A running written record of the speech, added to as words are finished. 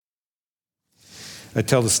I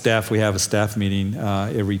tell the staff we have a staff meeting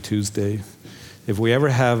every Tuesday. If we ever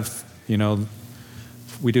have,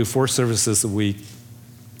 we do 4 services a week.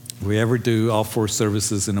 If we ever do all 4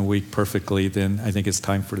 services in a week perfectly, then I think it's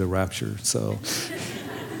time for the rapture. So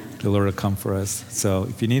the Lord will come for us. So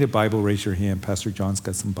if you need a Bible, raise your hand. Pastor John's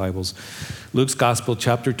got some Bibles. Luke's Gospel,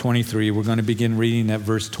 chapter 23. We're going to begin reading at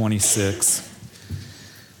verse 26.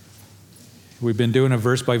 We've been doing a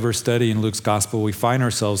verse-by-verse study in Luke's Gospel. We find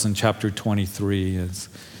ourselves in chapter 23. As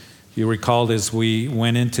you recalled, as we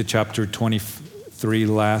went into chapter 23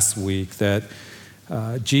 last week, that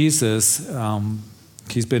Jesus,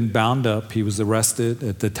 he's been bound up. He was arrested.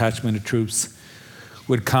 A detachment of troops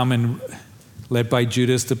would come and led by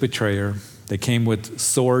Judas the betrayer. They came with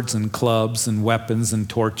swords and clubs and weapons and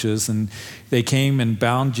torches, and they came and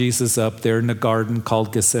bound Jesus up there in the garden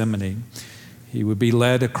called Gethsemane. He would be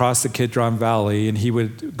led across the Kidron Valley, and he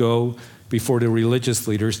would go before the religious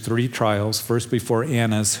leaders, 3 trials, first before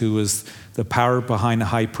Annas, who was the power behind the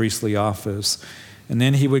high priestly office. And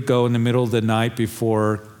then he would go in the middle of the night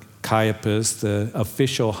before Caiaphas, the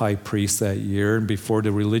official high priest that year, and before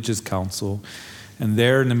the religious council. And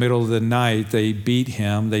there in the middle of the night, they beat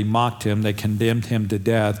him, they mocked him, they condemned him to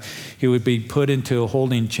death. He would be put into a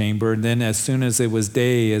holding chamber. And then as soon as it was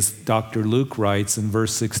day, as Dr. Luke writes in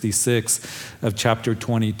verse 66 of chapter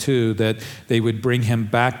 22, that they would bring him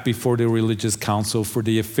back before the religious council for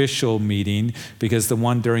the official meeting, because the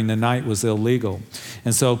one during the night was illegal.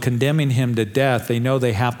 And so condemning him to death, they know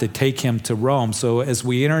they have to take him to Rome. So as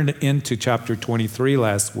we entered into chapter 23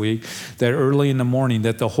 last week, that early in the morning,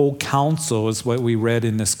 that the whole council is what we read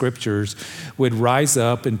in the scriptures, would rise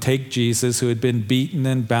up and take Jesus, who had been beaten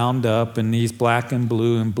and bound up, and he's black and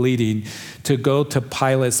blue and bleeding, to go to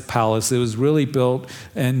Pilate's palace. It was really built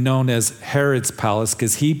and known as Herod's palace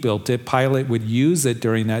because he built it. Pilate would use it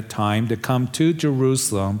during that time to come to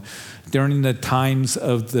Jerusalem during the times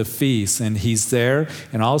of the feast. And he's there,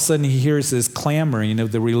 and all of a sudden he hears this clamoring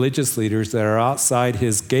of the religious leaders that are outside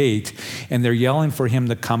his gate, and they're yelling for him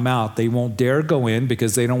to come out. They won't dare go in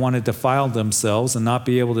because they don't want to defile themselves and not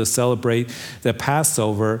be able to celebrate the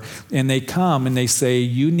Passover. And they come and they say,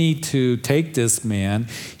 you need to take this man.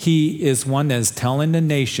 He is one that's telling the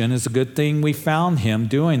nation, it's a good thing we found him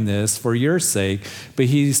doing this for your sake, but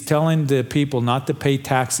he's telling the people not to pay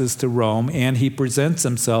taxes to Rome, and he presents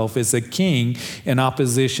himself as a king in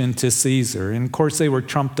opposition to Caesar. And of course, they were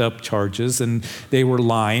trumped up charges and they were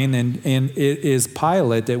lying. And it is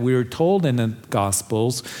Pilate that we were told in the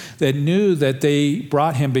Gospels that knew that they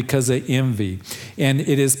brought him because of envy. And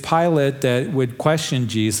it is Pilate that would question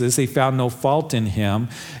Jesus. He found no fault in him.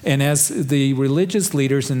 And as the religious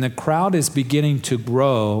leaders and the crowd is beginning to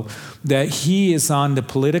grow, that he is on the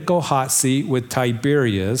political hot seat with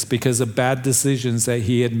Tiberius because of bad decisions that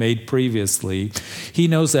he had made previously. He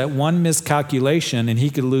knows that one miscalculation and he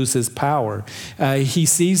could lose his power. He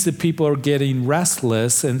sees that people are getting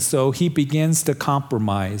restless, and so he begins to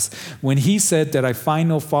compromise. When he said that I find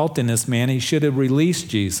no fault in this man, he should have released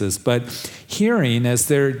Jesus. But hearing as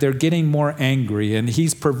they're getting more angry, and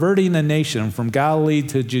he's perverting the nation from Galilee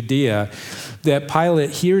to Judea, that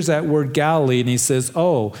Pilate hears that word Galilee and he says,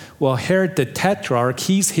 oh, well, Herod the Tetrarch,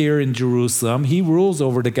 he's here in Jerusalem. He rules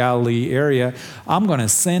over the Galilee area. I'm going to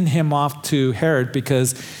send him off to Herod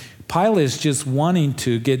because Pilate is just wanting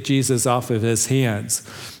to get Jesus off of his hands.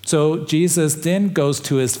 So Jesus then goes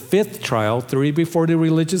to his 5th trial, 3 before the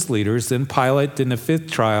religious leaders, then Pilate in the 5th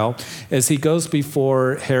trial, as he goes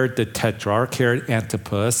before Herod the Tetrarch, Herod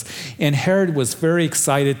Antipas. And Herod was very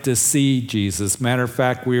excited to see Jesus. Matter of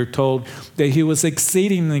fact, we are told that he was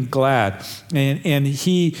exceedingly glad. And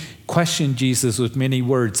he questioned Jesus with many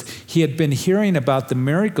words. He had been hearing about the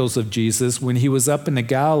miracles of Jesus when he was up in the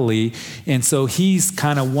Galilee, and so he's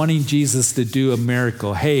kind of wanting Jesus to do a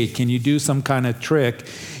miracle. Hey, can you do some kind of trick?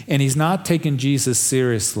 And he's not taking Jesus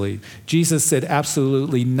seriously. Jesus said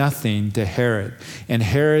absolutely nothing to Herod. And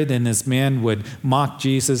Herod and his men would mock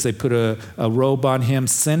Jesus. They put a robe on him,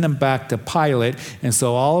 send him back to Pilate. And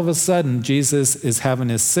so all of a sudden, Jesus is having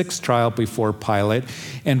his 6th trial before Pilate.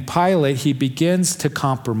 And Pilate, he begins to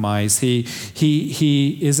compromise.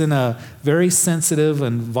 He is in a very sensitive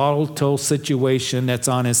and volatile situation that's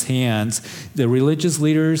on his hands. The religious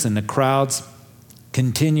leaders and the crowds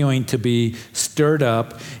continuing to be stirred stirred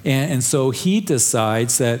up. And so he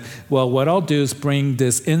decides that, well, what I'll do is bring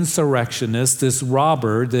this insurrectionist, this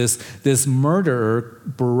robber, this murderer,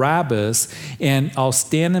 Barabbas, and I'll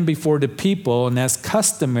stand him before the people. And as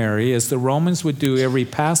customary, as the Romans would do every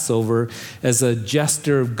Passover, as a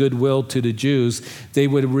gesture of goodwill to the Jews, they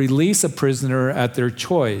would release a prisoner at their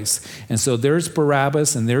choice. And so there's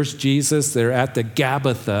Barabbas and there's Jesus. They're at the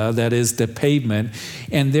Gabbatha, that is the pavement.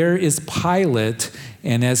 And there is Pilate.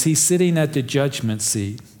 And as he's sitting at the judgment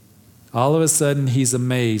seat, all of a sudden he's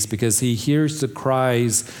amazed because he hears the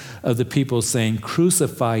cries of the people saying,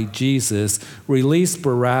 "Crucify Jesus, release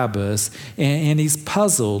Barabbas," and he's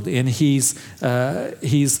puzzled and he's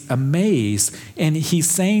amazed, and he's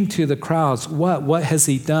saying to the crowds, "What has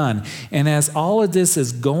he done?" And as all of this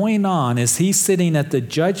is going on, as he's sitting at the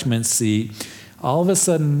judgment seat, all of a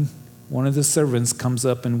sudden one of the servants comes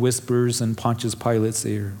up and whispers in Pontius Pilate's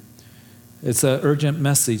ear, "It's an urgent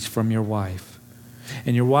message from your wife."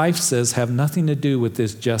 And your wife says, "Have nothing to do with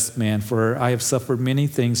this just man, for I have suffered many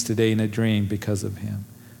things today in a dream because of him."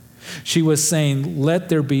 She was saying, "Let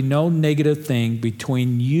there be no negative thing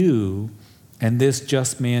between you and this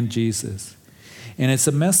just man, Jesus." And it's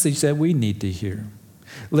a message that we need to hear.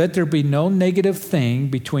 Let there be no negative thing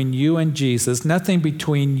between you and Jesus, nothing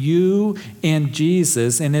between you and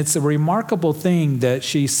Jesus. And it's a remarkable thing that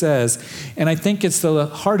she says. And I think it's the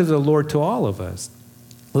heart of the Lord to all of us.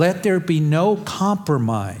 Let there be no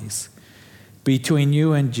compromise between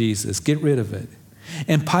you and Jesus. Get rid of it.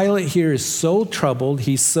 And Pilate here is so troubled.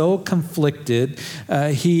 He's so conflicted.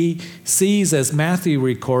 He sees, as Matthew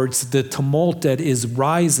records, the tumult that is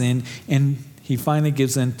rising, and he finally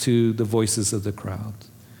gives in to the voices of the crowd.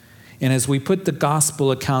 And as we put the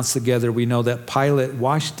gospel accounts together, we know that Pilate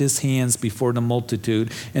washed his hands before the multitude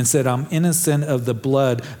and said, "I'm innocent of the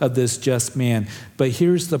blood of this just man." But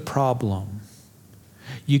here's the problem.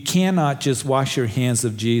 You cannot just wash your hands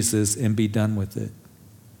of Jesus and be done with it.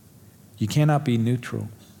 You cannot be neutral.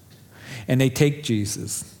 And they take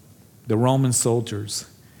Jesus, the Roman soldiers,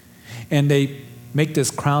 and they make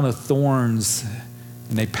this crown of thorns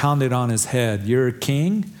and they pound it on his head. "You're a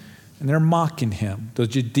king?" And they're mocking him. Those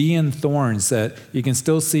Judean thorns that you can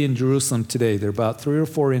still see in Jerusalem today, they're about 3 or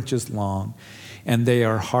 4 inches long. And they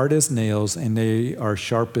are hard as nails, and they are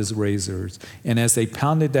sharp as razors. And as they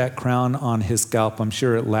pounded that crown on his scalp, I'm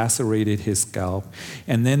sure it lacerated his scalp.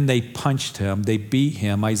 And then they punched him. They beat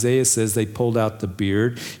him. Isaiah says they pulled out the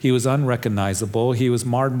beard. He was unrecognizable. He was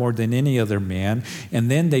marred more than any other man. And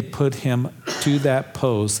then they put him to that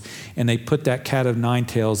post, and they put that cat of nine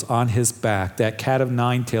tails on his back. That cat of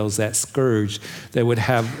nine tails, that scourge that would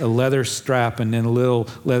have a leather strap and then little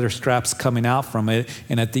leather straps coming out from it.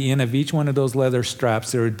 And at the end of each one of those leather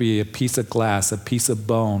straps, there would be a piece of glass, a piece of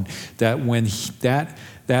bone, that when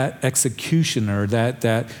that executioner,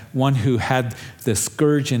 that one who had the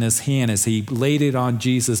scourge in his hand, as he laid it on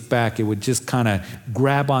Jesus' back, it would just kind of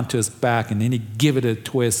grab onto his back, and then he'd give it a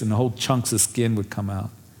twist, and the whole chunks of skin would come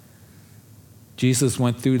out. Jesus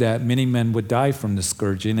went through that. Many men would die from the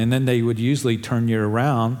scourging, and then they would usually turn you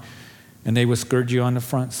around, and they would scourge you on the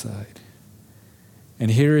front side. And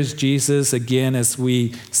here is Jesus again. As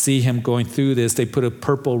we see him going through this, they put a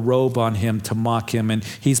purple robe on him to mock him. And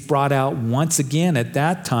he's brought out once again at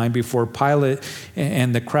that time before Pilate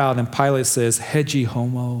and the crowd. And Pilate says, "Hegi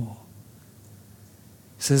homo."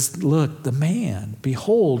 He says, "Look, the man,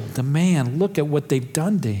 behold the man, look at what they've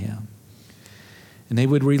done to him." And they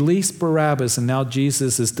would release Barabbas, and now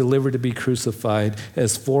Jesus is delivered to be crucified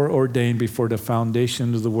as foreordained before the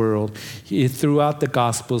foundation of the world. Throughout the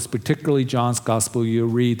Gospels, particularly John's Gospel, you'll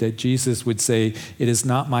read that Jesus would say, "It is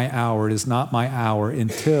not my hour, it is not my hour,"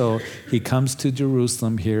 until he comes to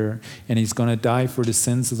Jerusalem here, and he's going to die for the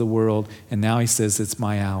sins of the world, and now he says, "It's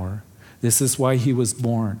my hour." This is why he was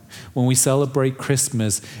born. When we celebrate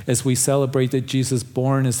Christmas, as we celebrate that Jesus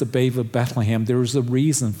born as the babe of Bethlehem, there was a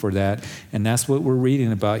reason for that. And that's what we're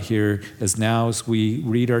reading about here as we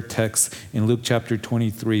read our text in Luke chapter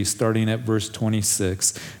 23, starting at verse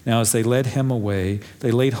 26. "Now as they led him away,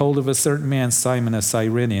 they laid hold of a certain man, Simon, a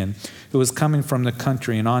Cyrenian, who was coming from the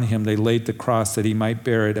country, and on him they laid the cross that he might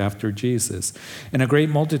bear it after Jesus. And a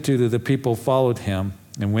great multitude of the people followed him,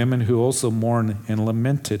 and women who also mourned and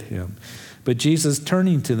lamented him. But Jesus,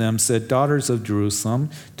 turning to them, said, 'Daughters of Jerusalem,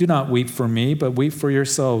 do not weep for me, but weep for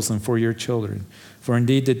yourselves and for your children. For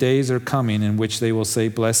indeed the days are coming in which they will say,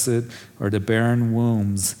 Blessed are the barren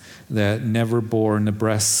wombs that never bore, and the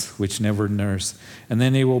breasts which never nursed. And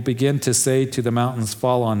then they will begin to say to the mountains,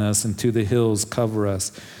 Fall on us, and to the hills, cover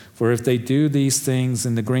us. For if they do these things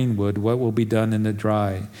in the green wood, what will be done in the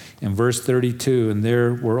dry? In verse 32, and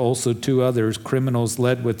there were also 2 others, criminals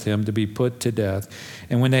led with him to be put to death.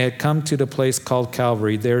 And when they had come to the place called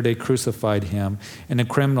Calvary, there they crucified him, and the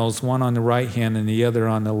criminals, one on the right hand and the other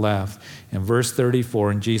on the left. In verse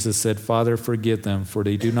 34, and Jesus said, Father, forgive them, for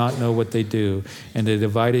they do not know what they do. And they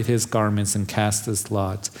divided his garments and cast his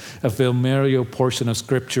lots. A familiar portion of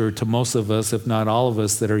Scripture to most of us, if not all of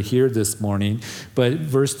us that are here this morning. But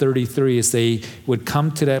verse 33 is they would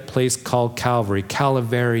come to that place called Calvary,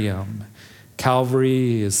 Calvarium.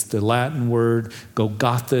 Calvary is the Latin word,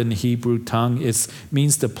 Golgotha in the Hebrew tongue. It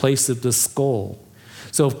means the place of the skull.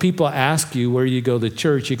 So if people ask you where you go to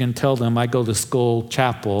church, you can tell them, I go to Skull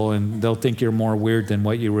Chapel, and they'll think you're more weird than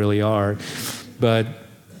what you really are. But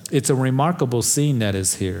it's a remarkable scene that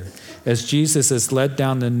is here. As Jesus is led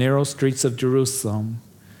down the narrow streets of Jerusalem,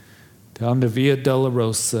 down the Via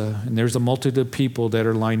Dolorosa, and there's a multitude of people that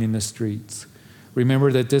are lining the streets.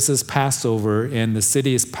 Remember that this is Passover, and the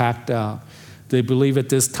city is packed out. They believe at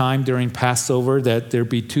this time during Passover that there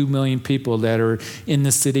be 2 million people that are in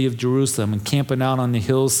the city of Jerusalem and camping out on the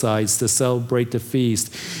hillsides to celebrate the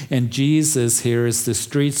feast. And Jesus here, as the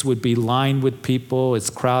streets would be lined with people, it's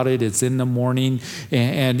crowded, it's in the morning,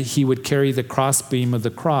 and he would carry the crossbeam of the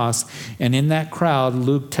cross. And in that crowd,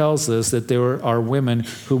 Luke tells us that there are women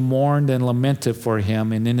who mourned and lamented for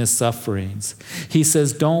him and in his sufferings. He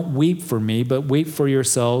says, don't weep for me, but weep for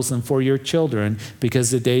yourselves and for your children,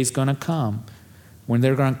 because the day's going to come when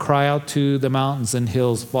they're going to cry out to the mountains and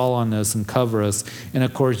hills, fall on us and cover us. And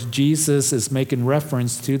of course, Jesus is making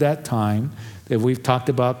reference to that time that we've talked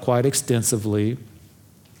about quite extensively,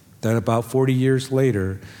 that about 40 years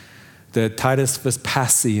later, that Titus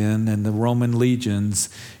Vespasian and the Roman legions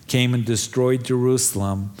came and destroyed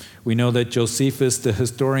Jerusalem. We know that Josephus, the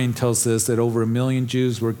historian, tells us that over 1 million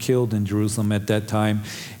Jews were killed in Jerusalem at that time,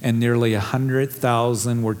 and nearly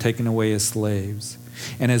 100,000 were taken away as slaves.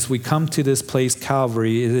 And as we come to this place,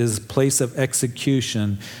 Calvary, it is a place of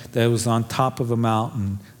execution that was on top of a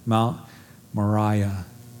mountain, Mount Moriah.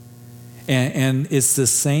 And it's the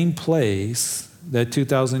same place that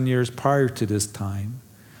 2,000 years prior to this time,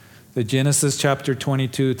 that Genesis chapter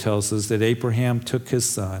 22 tells us that Abraham took his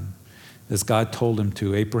son, as God told him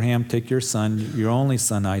to. Abraham, take your son, your only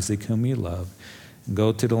son Isaac, whom you love, and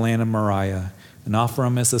go to the land of Moriah and offer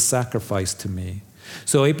him as a sacrifice to me.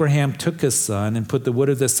 So Abraham took his son and put the wood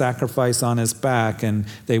of the sacrifice on his back, and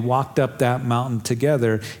they walked up that mountain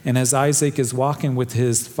together. And as Isaac is walking with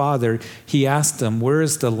his father, he asked him, where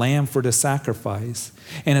is the lamb for the sacrifice?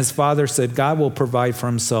 And his father said, God will provide for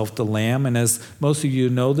himself the lamb. And as most of you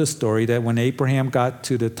know the story, that when Abraham got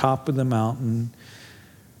to the top of the mountain,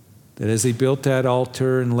 that as he built that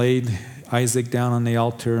altar and laid Isaac down on the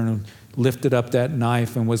altar and lifted up that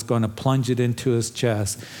knife and was going to plunge it into his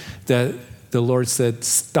chest, that the Lord said,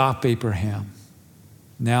 stop, Abraham.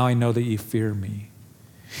 Now I know that you fear me.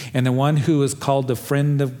 And the one who is called the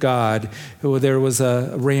friend of God, there was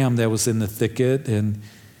a ram that was in the thicket. And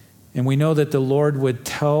we know that the Lord would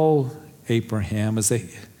tell Abraham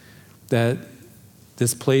that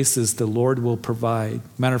this place is the Lord will provide.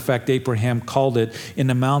 Matter of fact, Abraham called it, in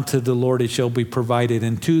the mount of the Lord it shall be provided.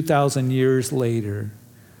 And 2,000 years later,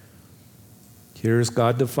 here's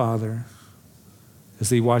God the Father, as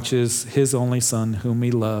he watches his only son, whom he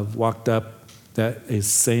loved, walked up that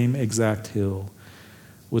same exact hill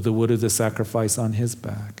with the wood of the sacrifice on his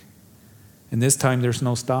back. And this time there's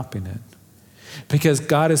no stopping it. Because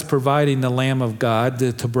God is providing the Lamb of God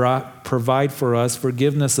to provide for us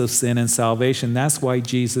forgiveness of sin and salvation. That's why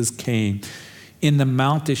Jesus came. In the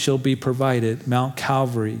mount it shall be provided, Mount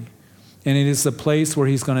Calvary. And it is the place where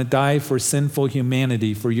he's going to die for sinful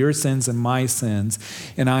humanity, for your sins and my sins.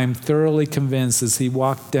 And I am thoroughly convinced as he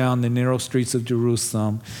walked down the narrow streets of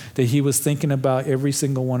Jerusalem that he was thinking about every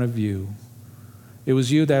single one of you. It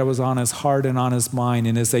was you that was on his heart and on his mind.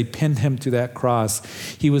 And as they pinned him to that cross,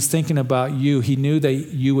 he was thinking about you. He knew that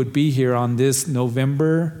you would be here on this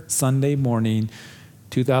November Sunday morning,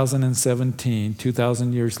 2017,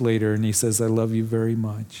 2,000 years later. And he says, I love you very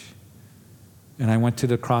much. And I went to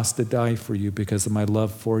the cross to die for you because of my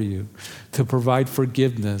love for you, to provide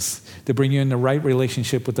forgiveness, to bring you in the right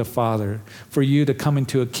relationship with the Father, for you to come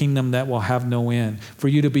into a kingdom that will have no end, for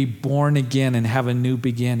you to be born again and have a new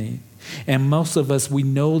beginning. And most of us, we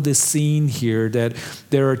know the scene here that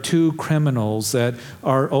there are two criminals that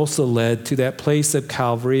are also led to that place of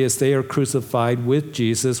Calvary as they are crucified with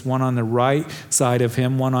Jesus, one on the right side of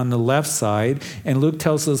him, one on the left side. And Luke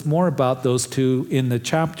tells us more about those two in the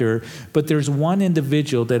chapter. But there's one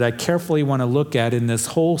individual that I carefully want to look at in this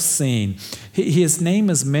whole scene. His name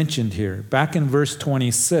is mentioned here, back in verse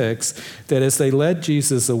 26, that as they led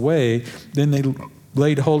Jesus away, then they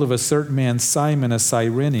laid hold of a certain man, Simon, a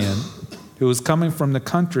Cyrenian, who was coming from the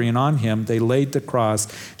country, and on him they laid the cross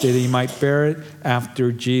that he might bear it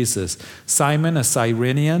after Jesus. Simon, a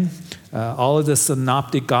Cyrenian, all of the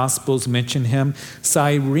synoptic gospels mention him.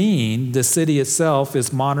 Cyrene, the city itself,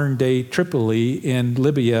 is modern-day Tripoli in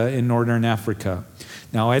Libya in northern Africa.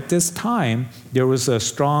 Now, at this time, there was a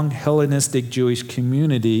strong Hellenistic Jewish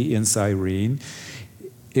community in Cyrene.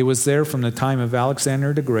 It was there from the time of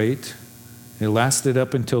Alexander the Great. It lasted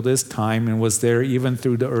up until this time and was there even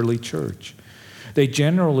through the early church. The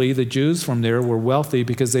Jews from there were wealthy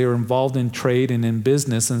because they were involved in trade and in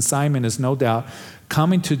business, and Simon is no doubt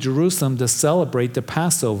coming to Jerusalem to celebrate the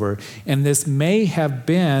Passover. And this may have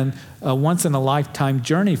been a once-in-a-lifetime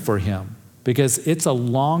journey for him, because it's a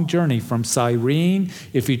long journey from Cyrene.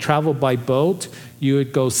 If you travel by boat, you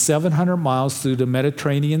would go 700 miles through the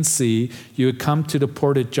Mediterranean Sea. You would come to the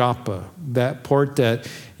port of Joppa, that port that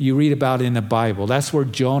you read about in the Bible. That's where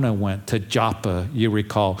Jonah went, to Joppa, you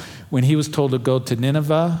recall. When he was told to go to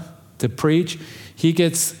Nineveh to preach, he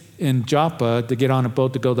gets in Joppa to get on a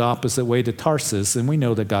boat to go the opposite way to Tarsus, and we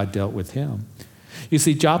know that God dealt with him. You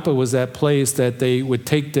see, Joppa was that place that they would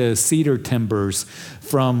take the cedar timbers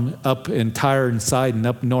from up in Tyre and Sidon,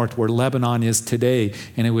 up north where Lebanon is today,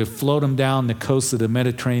 and it would float them down the coast of the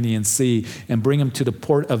Mediterranean Sea and bring them to the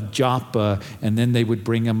port of Joppa, and then they would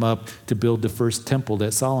bring them up to build the first temple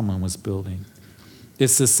that Solomon was building.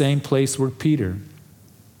 It's the same place where Peter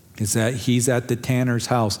is that he's at the tanner's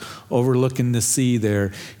house overlooking the sea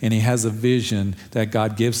there, and he has a vision that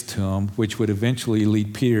God gives to him, which would eventually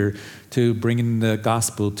lead Peter to bringing the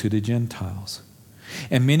gospel to the Gentiles.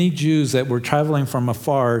 And many Jews that were traveling from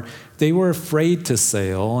afar, they were afraid to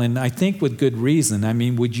sail, and I think with good reason. I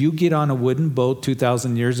mean, would you get on a wooden boat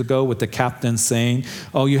 2,000 years ago with the captain saying,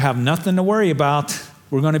 "Oh, you have nothing to worry about.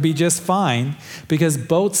 We're going to be just fine," because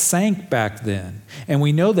boats sank back then. And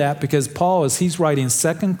we know that because Paul, as he's writing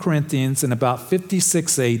 2 Corinthians in about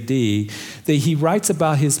 56 AD, that he writes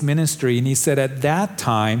about his ministry, and he said, "At that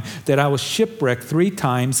time that I was shipwrecked 3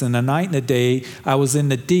 times, and a night and a day I was in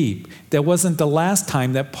the deep." That wasn't the last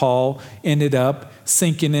time that Paul ended up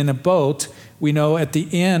sinking in a boat. We know at the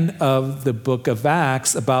end of the book of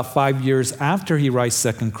Acts, about 5 years after he writes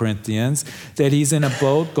 2 Corinthians, that he's in a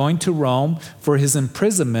boat going to Rome for his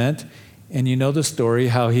imprisonment. And you know the story,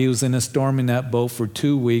 how he was in a storm in that boat for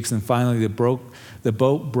 2 weeks, and finally the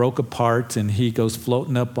boat broke apart, and he goes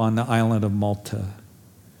floating up on the island of Malta.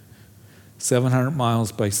 700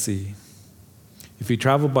 miles by sea. If he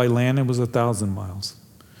traveled by land, it was 1,000 miles.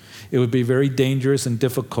 It would be very dangerous and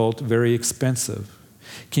difficult, very expensive.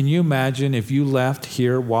 Can you imagine if you left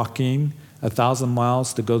here walking 1,000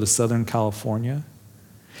 miles to go to Southern California?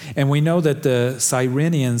 And we know that the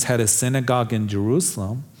Cyrenians had a synagogue in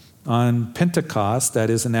Jerusalem on Pentecost, that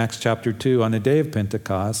is in Acts chapter 2, on the day of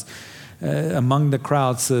Pentecost. Among the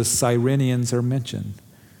crowds, the Cyrenians are mentioned.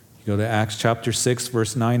 You go to Acts chapter 6,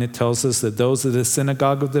 verse 9, it tells us that those of the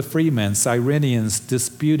synagogue of the freemen, Cyrenians,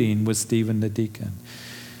 disputing with Stephen the deacon.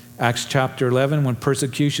 Acts chapter 11, when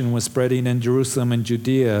persecution was spreading in Jerusalem and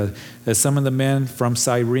Judea, that some of the men from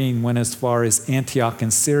Cyrene went as far as Antioch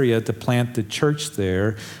in Syria to plant the church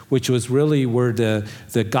there, which was really where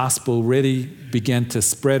the gospel really began to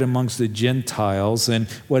spread amongst the Gentiles. And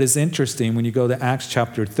what is interesting, when you go to Acts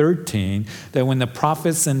chapter 13, that when the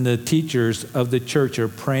prophets and the teachers of the church are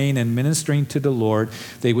praying and ministering to the Lord,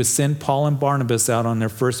 they would send Paul and Barnabas out on their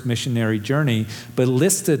first missionary journey. But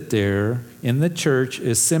listed there in the church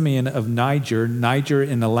is Simeon of Niger. Niger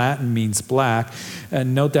in the Latin means black,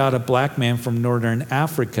 and no doubt a black man from northern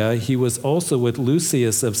Africa. He was also with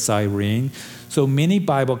Lucius of Cyrene. So many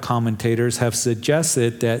Bible commentators have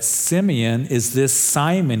suggested that Simeon is this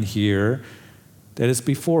Simon here that is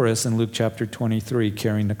before us in Luke chapter 23,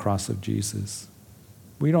 carrying the cross of Jesus.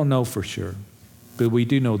 We don't know for sure, but we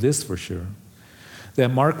do know this for sure, that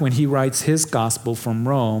Mark, when he writes his gospel from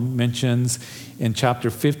Rome, mentions in chapter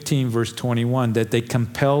 15, verse 21, that they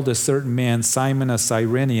compelled a certain man, Simon a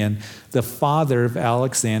Cyrenian, the father of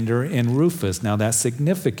Alexander and Rufus. Now that's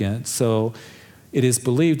significant. So it is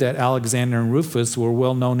believed that Alexander and Rufus were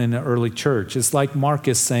well known in the early church. It's like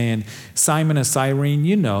Marcus saying, Simon of Cyrene,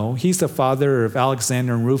 you know, he's the father of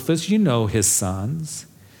Alexander and Rufus, you know his sons.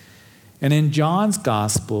 And in John's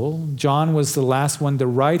gospel, John was the last one to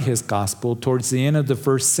write his gospel towards the end of the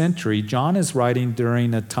first century. John is writing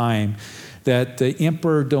during a time that the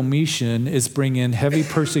Emperor Domitian is bringing heavy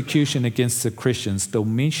persecution against the Christians.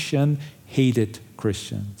 Domitian hated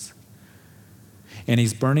Christians. And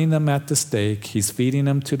he's burning them at the stake. He's feeding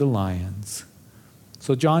them to the lions.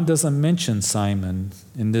 So John doesn't mention Simon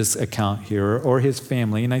in this account here or his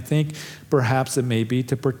family, and I think perhaps it may be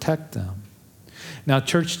to protect them. Now,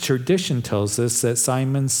 church tradition tells us that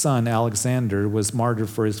Simon's son, Alexander, was martyred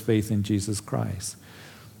for his faith in Jesus Christ.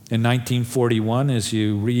 In 1941, as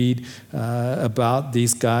you read about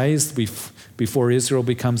these guys, before Israel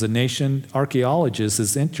becomes a nation, archaeologists,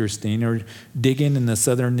 is interesting, are digging in the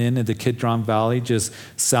southern end of the Kidron Valley, just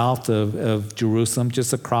south of Jerusalem,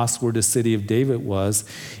 just across where the city of David was.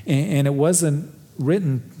 And it wasn't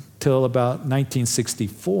written till about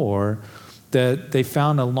 1964 that they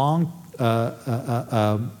found a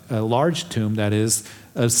large tomb, that is,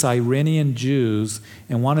 of Cyrenian Jews,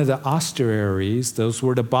 and one of the ossuaries, those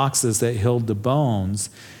were the boxes that held the bones.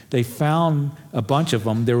 They found a bunch of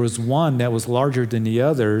them. There was one that was larger than the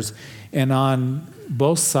others, and on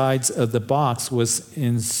both sides of the box was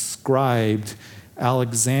inscribed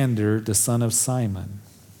Alexander, the son of Simon.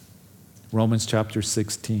 Romans chapter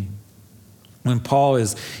 16. When Paul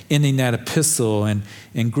is ending that epistle and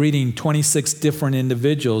greeting 26 different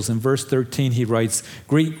individuals, in verse 13 he writes,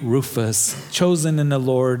 "Greet Rufus, chosen in the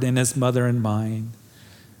Lord, and his mother and mine."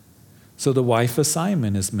 So the wife of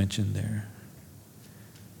Simon is mentioned there.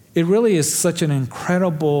 It really is such an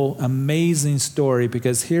incredible, amazing story,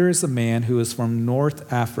 because here is a man who is from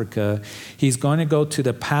North Africa. He's going to go to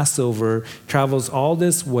the Passover, travels all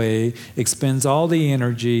this way, expends all the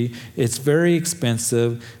energy. It's very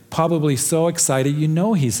expensive, probably so excited. You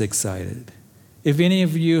know he's excited. If any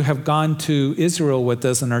of you have gone to Israel with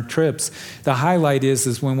us on our trips, the highlight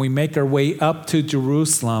is when we make our way up to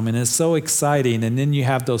Jerusalem, and it's so exciting. And then you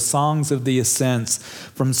have those songs of the ascents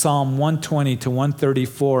from Psalm 120 to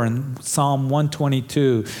 134 and Psalm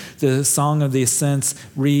 122. The song of the ascents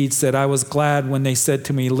reads that I was glad when they said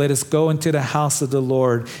to me, "Let us go into the house of the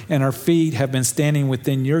Lord, and our feet have been standing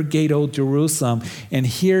within your gate, O Jerusalem." And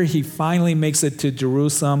here he finally makes it to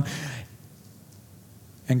Jerusalem.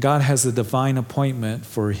 And God has a divine appointment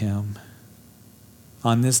for him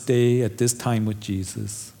on this day, at this time with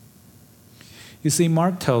Jesus. You see,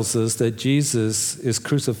 Mark tells us that Jesus is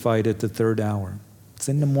crucified at the third hour. It's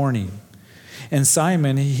in the morning. And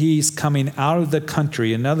Simon, he's coming out of the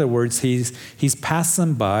country. In other words, he's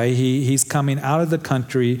passing by. He's coming out of the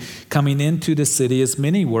country, coming into the city, as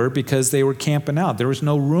many were, because they were camping out. There was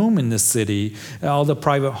no room in the city. All the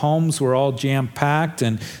private homes were all jam-packed,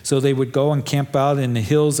 and so they would go and camp out in the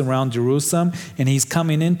hills around Jerusalem. And he's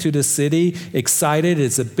coming into the city, excited.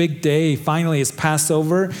 It's a big day. Finally, it's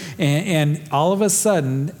Passover. And all of a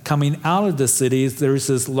sudden, coming out of the city, there's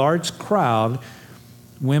this large crowd,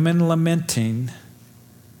 women lamenting,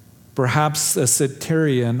 perhaps a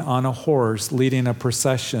centurion on a horse leading a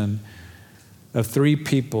procession of 3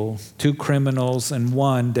 people, 2 criminals and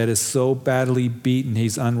one that is so badly beaten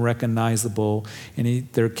he's unrecognizable, and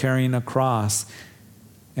they're carrying a cross.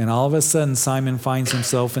 And all of a sudden, Simon finds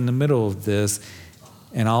himself in the middle of this,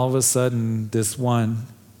 and all of a sudden, this one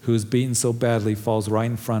who's beaten so badly falls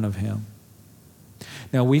right in front of him.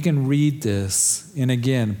 Now, we can read this, and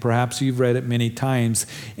again, perhaps you've read it many times,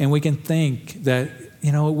 and we can think that,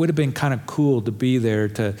 it would have been kind of cool to be there,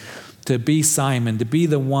 to be Simon, to be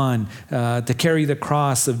the one to carry the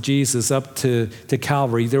cross of Jesus up to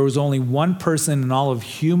Calvary. There was only one person in all of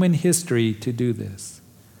human history to do this.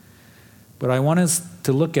 But I want us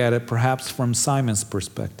to look at it perhaps from Simon's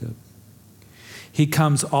perspective. He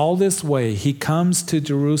comes all this way. He comes to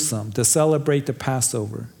Jerusalem to celebrate the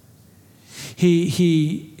Passover.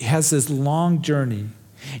 He has this long journey,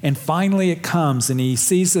 and finally it comes, and he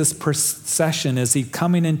sees this procession as he's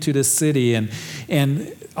coming into the city, and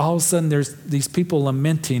all of a sudden there's these people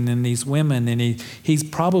lamenting and these women, and he's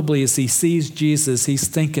probably, as he sees Jesus, he's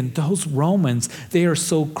thinking, those Romans, they are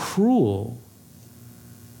so cruel.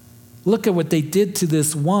 Look at what they did to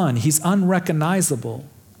this one. He's unrecognizable.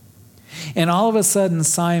 And all of a sudden,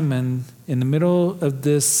 Simon, in the middle of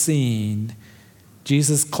this scene,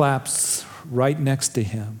 Jesus claps right next to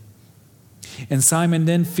him. And Simon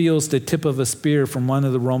then feels the tip of a spear from one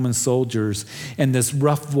of the Roman soldiers, and this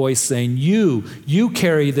rough voice saying, you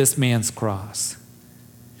carry this man's cross.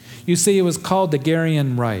 You see, it was called the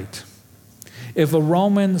Garian rite. If a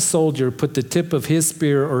Roman soldier put the tip of his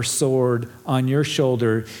spear or sword on your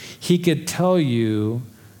shoulder, he could tell you,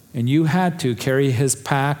 and you had to carry his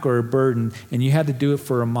pack or burden, and you had to do it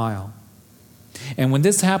for a mile. And when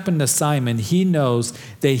this happened to Simon, he knows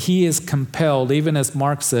that he is compelled, even as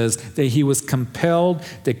Mark says, that he was compelled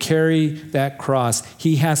to carry that cross.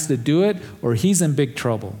 He has to do it or he's in big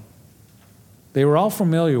trouble. They were all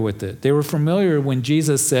familiar with it. They were familiar when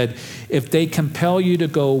Jesus said, if they compel you to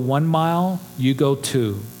go 1 mile, you go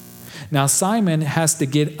 2. Now Simon has to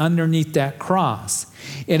get underneath that cross.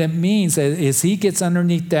 And it means that as he gets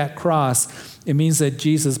underneath that cross, it means that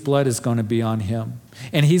Jesus' blood is going to be on him.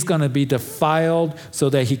 And he's going to be defiled so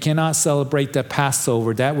that he cannot celebrate the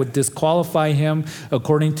Passover. That would disqualify him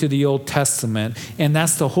according to the Old Testament. And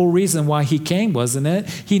that's the whole reason why he came, wasn't it?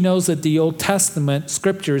 He knows that the Old Testament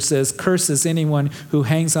scripture says, curses anyone who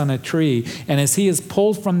hangs on a tree. And as he is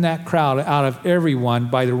pulled from that crowd out of everyone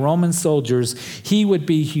by the Roman soldiers, he would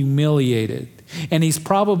be humiliated. And he's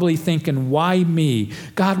probably thinking, why me?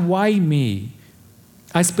 God, why me?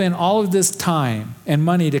 I spent all of this time and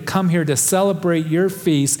money to come here to celebrate your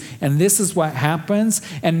feast, and this is what happens,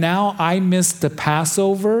 and now I missed the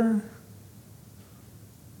Passover?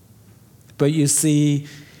 But you see,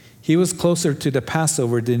 he was closer to the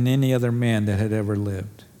Passover than any other man that had ever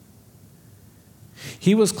lived.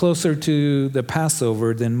 He was closer to the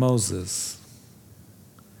Passover than Moses.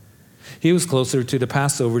 He was closer to the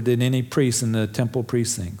Passover than any priest in the temple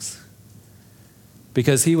precincts.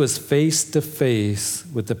 Because he was face to face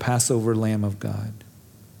with the Passover Lamb of God.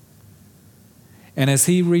 And as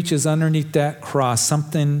he reaches underneath that cross,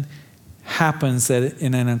 something happens that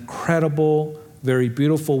in an incredible, very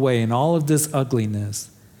beautiful way in all of this ugliness.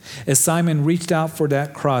 As Simon reached out for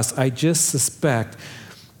that cross, I just suspect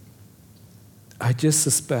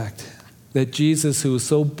that Jesus, who was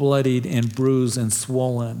so bloodied and bruised and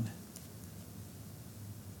swollen,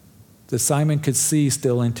 that Simon could see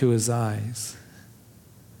still into his eyes.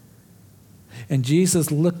 And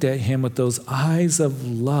Jesus looked at him with those eyes of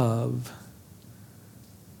love,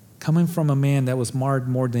 coming from a man that was marred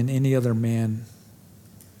more than any other man.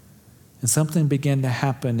 And something began to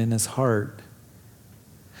happen in his heart.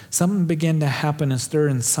 Something began to happen and stir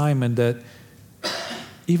in Simon that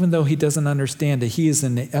even though he doesn't understand that he is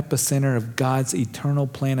in the epicenter of God's eternal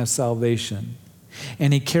plan of salvation.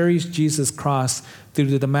 And he carries Jesus' cross through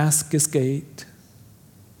the Damascus gate,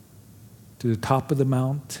 to the top of the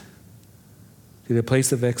mount, to the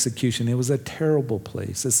place of execution. It was a terrible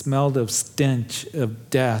place. It smelled of stench of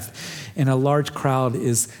death. And a large crowd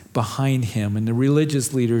is behind him. And the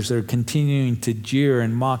religious leaders are continuing to jeer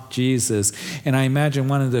and mock Jesus. And I imagine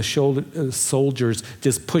one of the soldiers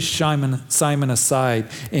just pushed Simon aside.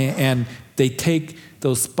 And they take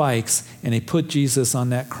those spikes and they put Jesus on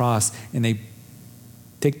that cross. And they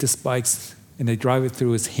take the spikes and they drive it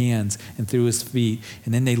through his hands and through his feet.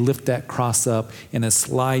 And then they lift that cross up and it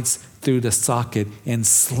slides through the socket and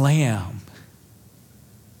slam.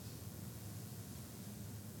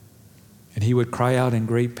 And he would cry out in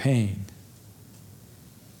great pain.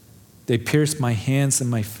 They pierced my hands and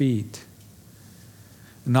my feet.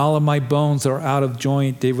 And all of my bones are out of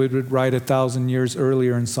joint, David would write 1,000 years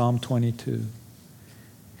earlier in Psalm 22.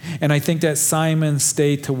 And I think that Simon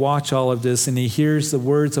stayed to watch all of this, and he hears the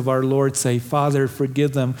words of our Lord say, Father,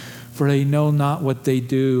 forgive them, for they know not what they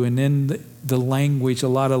do. And in the language, a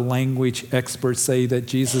lot of language experts say that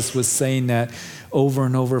Jesus was saying that over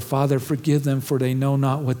and over, Father, forgive them, for they know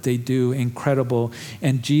not what they do. Incredible.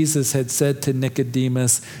 And Jesus had said to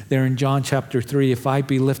Nicodemus there in John chapter 3, if I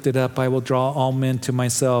be lifted up, I will draw all men to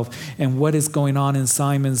myself. And what is going on in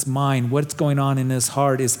Simon's mind, what's going on in his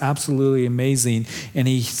heart is absolutely amazing. And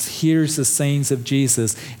he hears the sayings of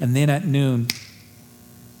Jesus. And then at noon,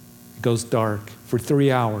 it goes dark for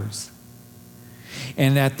 3 hours.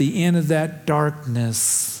 And at the end of that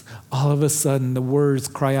darkness, all of a sudden the words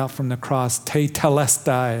cry out from the cross,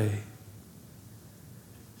 Tetelestai.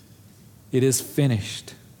 It is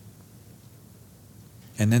finished.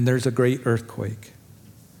 And then there's a great earthquake.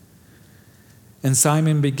 And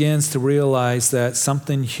Simon begins to realize that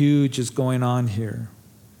something huge is going on here.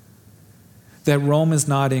 That Rome is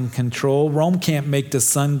not in control. Rome can't make the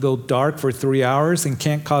sun go dark for 3 hours and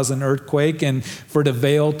can't cause an earthquake and for the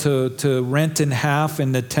veil to rent in half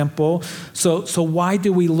in the temple. So why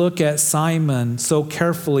do we look at Simon so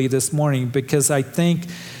carefully this morning? Because I think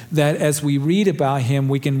that as we read about him,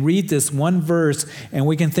 we can read this one verse and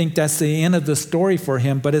we can think that's the end of the story for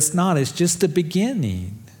him, but it's not. It's just the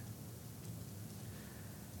beginning.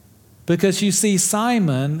 Because you see,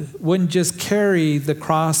 Simon wouldn't just carry the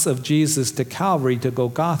cross of Jesus to Calvary, to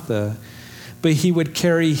Golgotha, but he would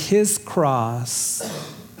carry his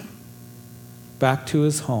cross back to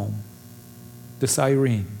his home, to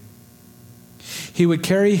Cyrene. He would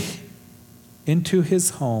carry into his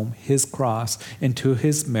home his cross, into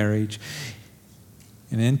his marriage.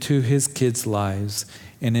 and into his kids' lives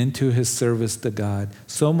and into his service to God,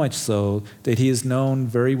 so much so that he is known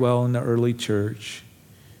very well in the early church,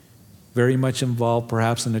 very much involved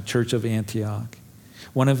perhaps in the church of Antioch.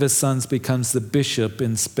 One of his sons becomes the bishop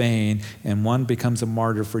in Spain, and one becomes a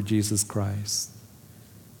martyr for Jesus Christ.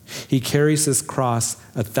 He carries his cross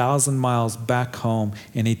 1,000 miles back home,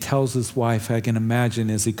 and he tells his wife, I can imagine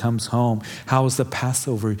as he comes home, how was the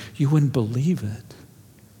Passover? You wouldn't believe it.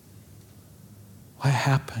 What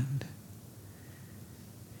happened?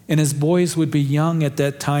 And his boys would be young at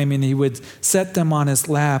that time, and he would set them on his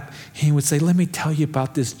lap, and he would say, let me tell you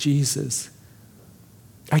about this Jesus.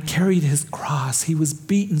 I carried his cross. He was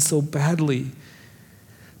beaten so badly,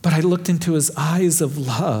 but I looked into his eyes of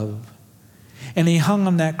love. And he hung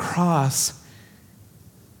on that cross,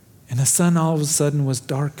 and the sun all of a sudden was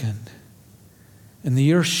darkened, and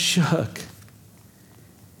the earth shook.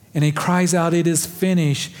 And he cries out, it is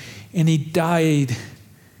finished. And he died,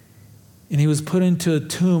 and he was put into a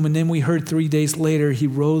tomb. And then we heard 3 days later he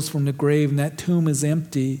rose from the grave, and that tomb is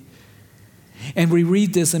empty. And we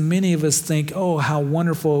read this, and many of us think, oh, how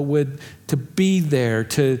wonderful it would to be there,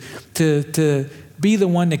 to be the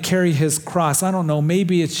one to carry his cross. I don't know,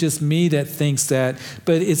 maybe it's just me that thinks that,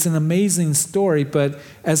 but it's an amazing story. But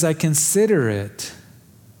as I consider it,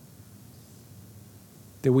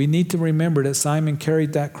 that we need to remember that Simon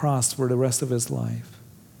carried that cross for the rest of his life.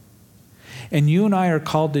 And you and I are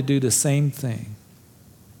called to do the same thing.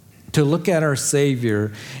 To look at our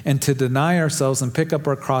Savior and to deny ourselves and pick up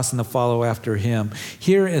our cross and to follow after him.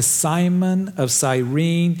 Here is Simon of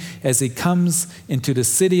Cyrene as he comes into the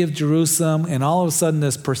city of Jerusalem, and all of a sudden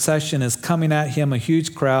this procession is coming at him, a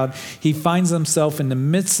huge crowd. He finds himself in the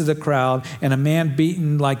midst of the crowd, and a man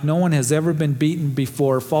beaten like no one has ever been beaten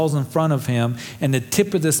before falls in front of him, and the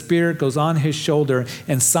tip of the spear goes on his shoulder,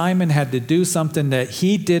 and Simon had to do something that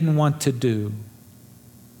he didn't want to do.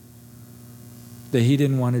 That he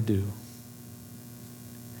didn't want to do.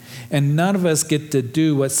 And none of us get to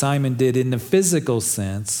do what Simon did in the physical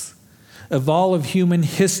sense. Of all of human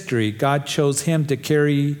history, God chose him to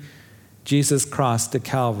carry Jesus' cross to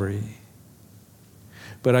Calvary.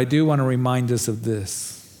 But I do want to remind us of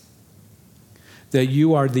this, that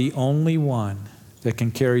you are the only one that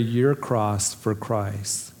can carry your cross for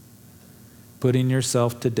Christ, putting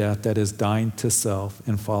yourself to death, that is dying to self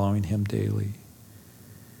and following him daily.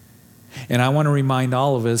 And I want to remind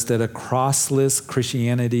all of us that a crossless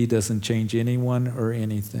Christianity doesn't change anyone or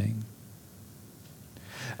anything.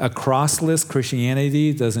 A crossless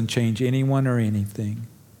Christianity doesn't change anyone or anything.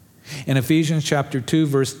 In Ephesians chapter 2,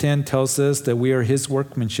 verse 10 tells us that we are his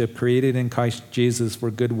workmanship, created in Christ Jesus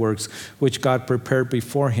for good works, which God prepared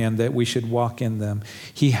beforehand that we should walk in them.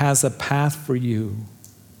 He has a path for you.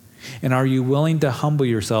 And are you willing to humble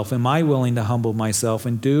yourself? Am I willing to humble myself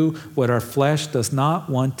and do what our flesh does not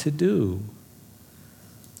want to do?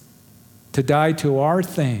 To die to our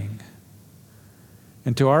thing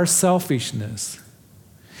and to our selfishness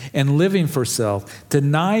and living for self,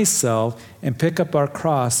 deny self and pick up our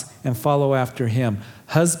cross and follow after him.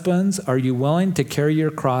 Husbands, are you willing to carry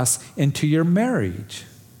your cross into your marriage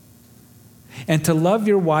and to love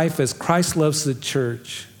your wife as Christ loves the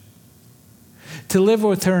church? To live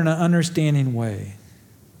with her in an understanding way.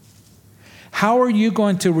 How are you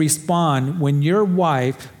going to respond when your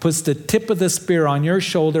wife puts the tip of the spear on your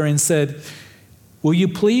shoulder and said, will you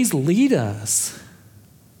please lead us?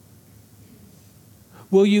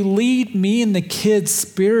 Will you lead me and the kids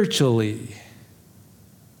spiritually?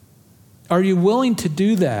 Are you willing to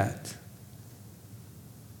do that?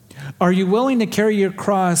 Are you willing to carry your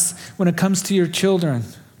cross when it comes to your children?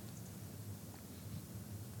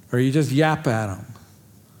 Or you just yap at them.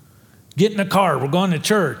 Get in the car, we're going to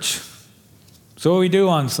church. So what we do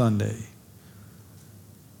on Sunday.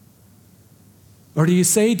 Or do you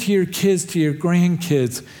say to your kids, to your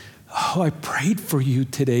grandkids, oh, I prayed for you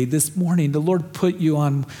today, this morning. The Lord put you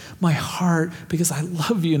on my heart because I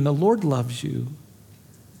love you and the Lord loves you.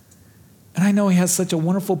 And I know he has such a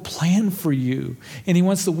wonderful plan for you. And he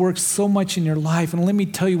wants to work so much in your life. And let me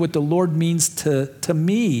tell you what the Lord means to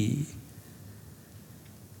me.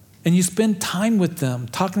 And you spend time with them,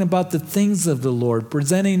 talking about the things of the Lord,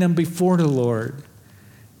 presenting them before the Lord,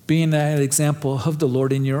 being that example of the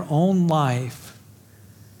Lord in your own life.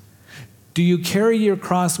 Do you carry your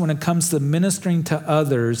cross when it comes to ministering to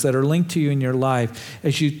others that are linked to you in your life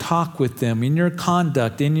as you talk with them, in your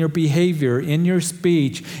conduct, in your behavior, in your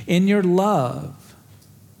speech, in your love?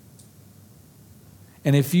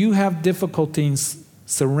 And if you have difficulties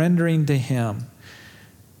surrendering to him,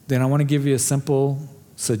 then I want to give you a simple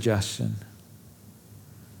suggestion.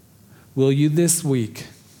 Will you this week,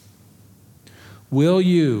 will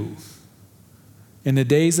you In the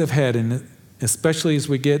days ahead, and especially as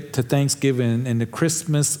we get to Thanksgiving and the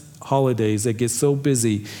Christmas holidays that get so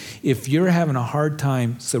busy, if you're having a hard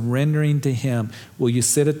time surrendering to Him, will you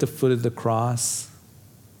sit at the foot of the cross?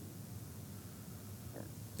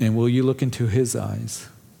 And will you look into His eyes?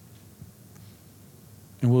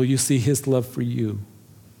 And will you see His love for you?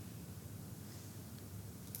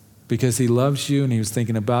 Because He loves you and He was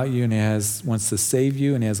thinking about you and He wants to save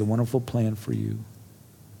you and He has a wonderful plan for you.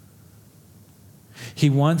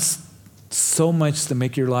 He wants so much to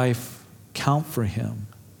make your life count for Him,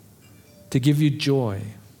 to give you joy,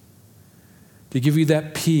 to give you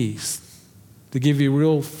that peace, to give you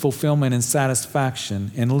real fulfillment and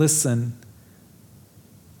satisfaction. And listen,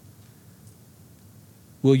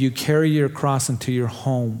 will you carry your cross into your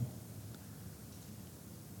home,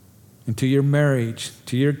 into your marriage,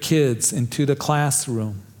 to your kids, into the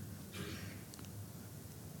classroom,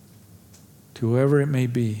 to whoever it may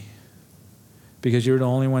be? Because you're the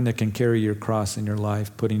only one that can carry your cross in your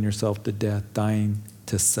life, putting yourself to death, dying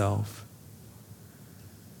to self.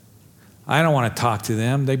 I don't want to talk to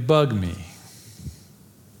them. They bug me.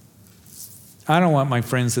 I don't want my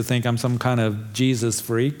friends to think I'm some kind of Jesus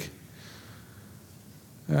freak.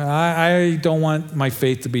 I don't want my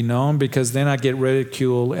faith to be known because then I get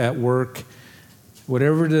ridiculed at work,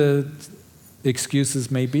 whatever the excuses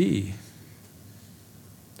may be.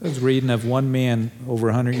 I was reading of one man over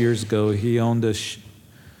 100 years ago. He owned a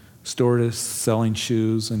store selling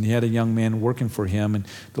shoes, and he had a young man working for him, and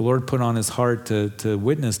the Lord put on his heart to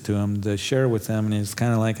witness to him, to share with him, and he's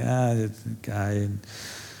kind of like, it's a guy. And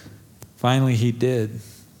finally he did.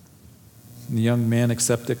 And the young man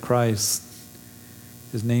accepted Christ.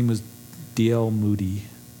 His name was D.L. Moody.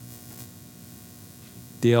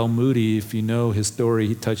 D.L. Moody, if you know his story,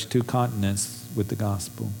 he touched 2 continents with the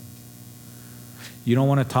gospel. You don't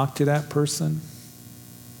want to talk to that person?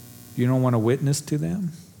 You don't want to witness to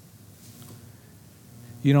them?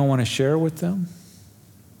 You don't want to share with them?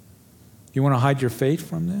 You want to hide your faith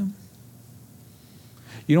from them?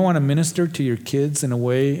 You don't want to minister to your kids in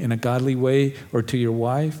a godly way, or to your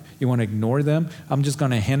wife? You want to ignore them? I'm just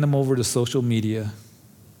going to hand them over to social media.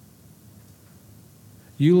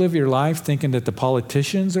 You live your life thinking that the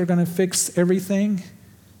politicians are going to fix everything?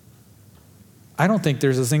 I don't think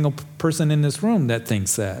there's a single person in this room that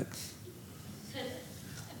thinks that.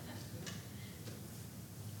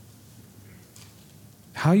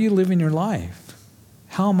 How are you living your life?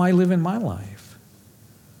 How am I living my life?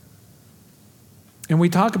 And we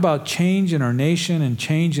talk about change in our nation and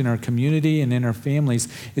change in our community and in our families.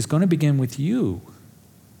 It's going to begin with you.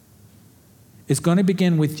 It's going to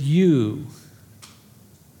begin with you.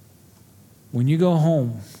 When you go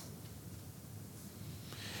home,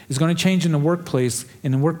 it's going to change in the workplace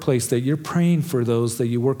that you're praying for those that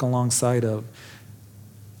you work alongside of.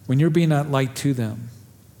 When you're being that light to them.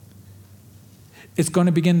 It's going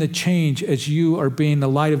to begin to change as you are being the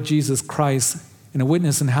light of Jesus Christ and a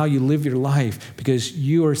witness in how you live your life, because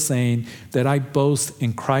you are saying that I boast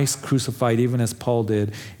in Christ crucified, even as Paul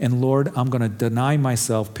did. And Lord, I'm going to deny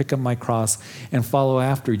myself, pick up my cross, and follow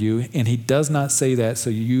after you. And he does not say that so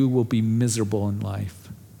you will be miserable in life.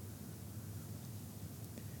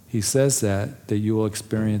 He says that you will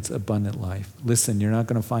experience abundant life. Listen, you're not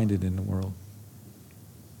going to find it in the world.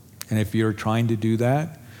 And if you're trying to do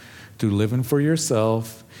that, to living for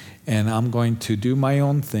yourself, and I'm going to do my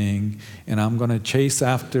own thing, and I'm going to chase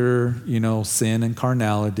after, sin and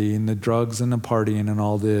carnality and the drugs and the partying and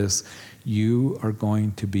all this, you are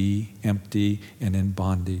going to be empty and in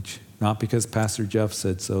bondage. Not because Pastor Jeff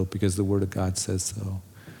said so, because the Word of God says so.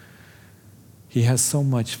 He has so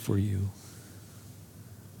much for you.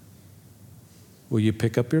 Will you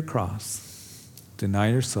pick up your cross, deny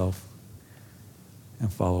yourself,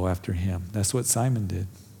 and follow after Him? That's what Simon did.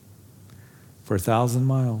 For 1,000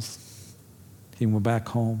 miles, he went back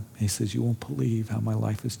home. He says, you won't believe how my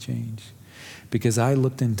life has changed, because I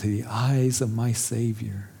looked into the eyes of my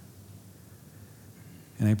Savior.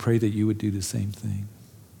 And I pray that you would do the same thing.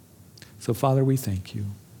 So, Father, we thank you.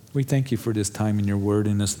 We thank you for this time in your word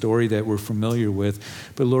and a story that we're familiar with.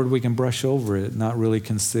 But, Lord, we can brush over it, not really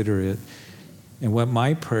consider it. And what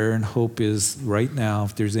my prayer and hope is right now,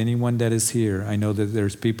 if there's anyone that is here, I know that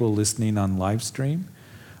there's people listening on live stream.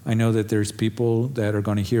 I know that there's people that are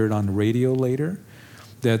going to hear it on the radio later,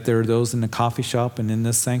 that there are those in the coffee shop and in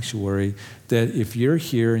this sanctuary, that if you're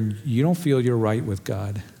here and you don't feel you're right with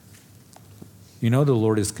God, you know the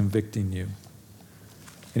Lord is convicting you.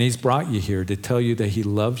 And He's brought you here to tell you that He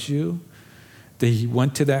loves you, that He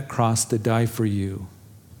went to that cross to die for you,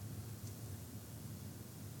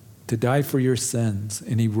 to die for your sins,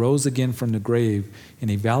 and He rose again from the grave, and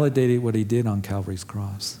He validated what He did on Calvary's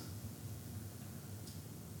cross.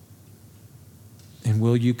 And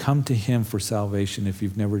will you come to him for salvation if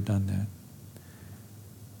you've never done that?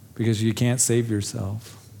 Because you can't save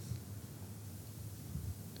yourself.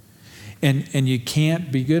 And you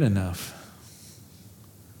can't be good enough.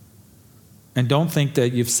 And don't think that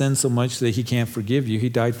you've sinned so much that he can't forgive you. He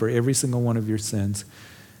died for every single one of your sins.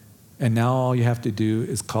 And now all you have to do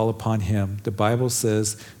is call upon him. The Bible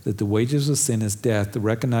says that the wages of sin is death, to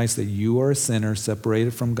recognize that you are a sinner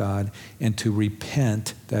separated from God, and to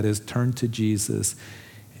repent, that is, turn to Jesus.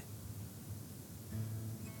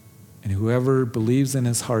 And whoever believes in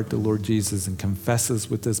his heart the Lord Jesus and confesses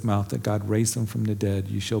with his mouth that God raised him from the dead,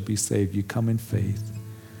 you shall be saved. You come in faith,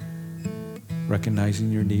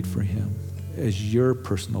 recognizing your need for him as your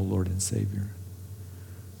personal Lord and Savior.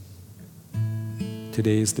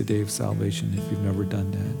 Today is the day of salvation if you've never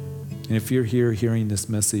done that. And if you're here hearing this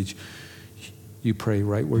message, you pray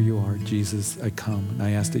right where you are. Jesus, I come and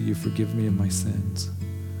I ask that you forgive me of my sins.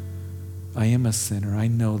 I am a sinner. I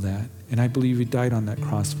know that. And I believe you died on that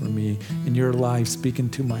cross for me. And you're alive, speaking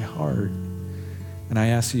to my heart. And I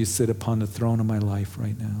ask you to sit upon the throne of my life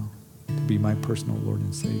right now to be my personal Lord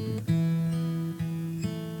and Savior. And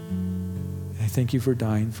I thank you for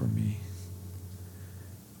dying for me.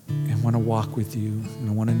 And I want to walk with you, and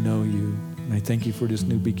I want to know you. And I thank you for this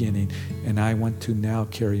new beginning. And I want to now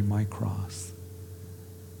carry my cross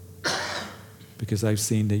because I've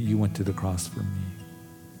seen that you went to the cross for me.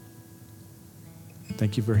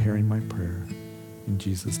 Thank you for hearing my prayer in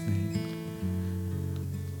Jesus' name.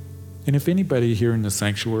 And if anybody here in the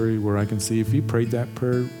sanctuary where I can see, if you prayed that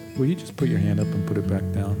prayer, will you just put your hand up and put it back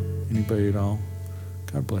down? Anybody at all?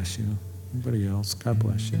 God bless you. Anybody else? God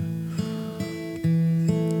bless you.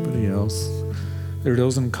 Else. There are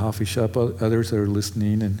those in the coffee shop, others that are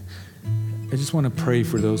listening, and I just want to pray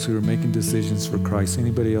for those who are making decisions for Christ.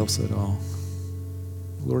 Anybody else at all?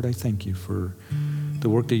 Lord, I thank you for the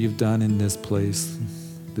work that you've done in this place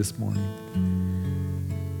this morning.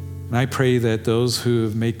 And I pray that those who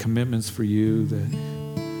have made commitments for you, that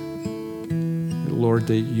Lord,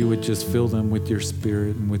 that you would just fill them with your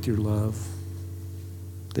spirit and with your love.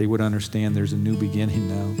 They would understand there's a new beginning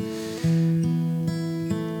now.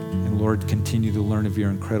 Lord, continue to learn of your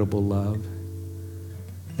incredible love.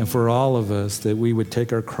 And for all of us, that we would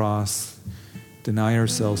take our cross, deny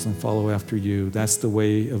ourselves, and follow after you. That's the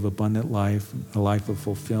way of abundant life, a life of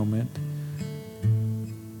fulfillment,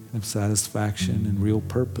 of satisfaction and real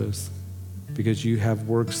purpose, because you have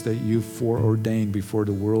works that you foreordained before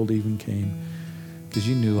the world even came, because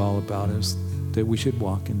you knew all about us, that we should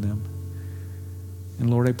walk in them. And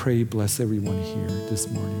Lord, I pray you bless everyone here this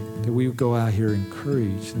morning, that we would go out here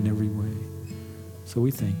encouraged in every way. So we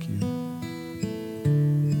thank you.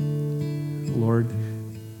 Lord,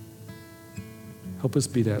 help us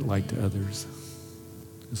be that light to others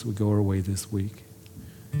as we go our way this week,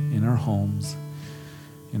 in our homes,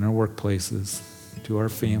 in our workplaces, to our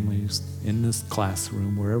families, in this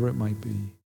classroom, wherever it might be.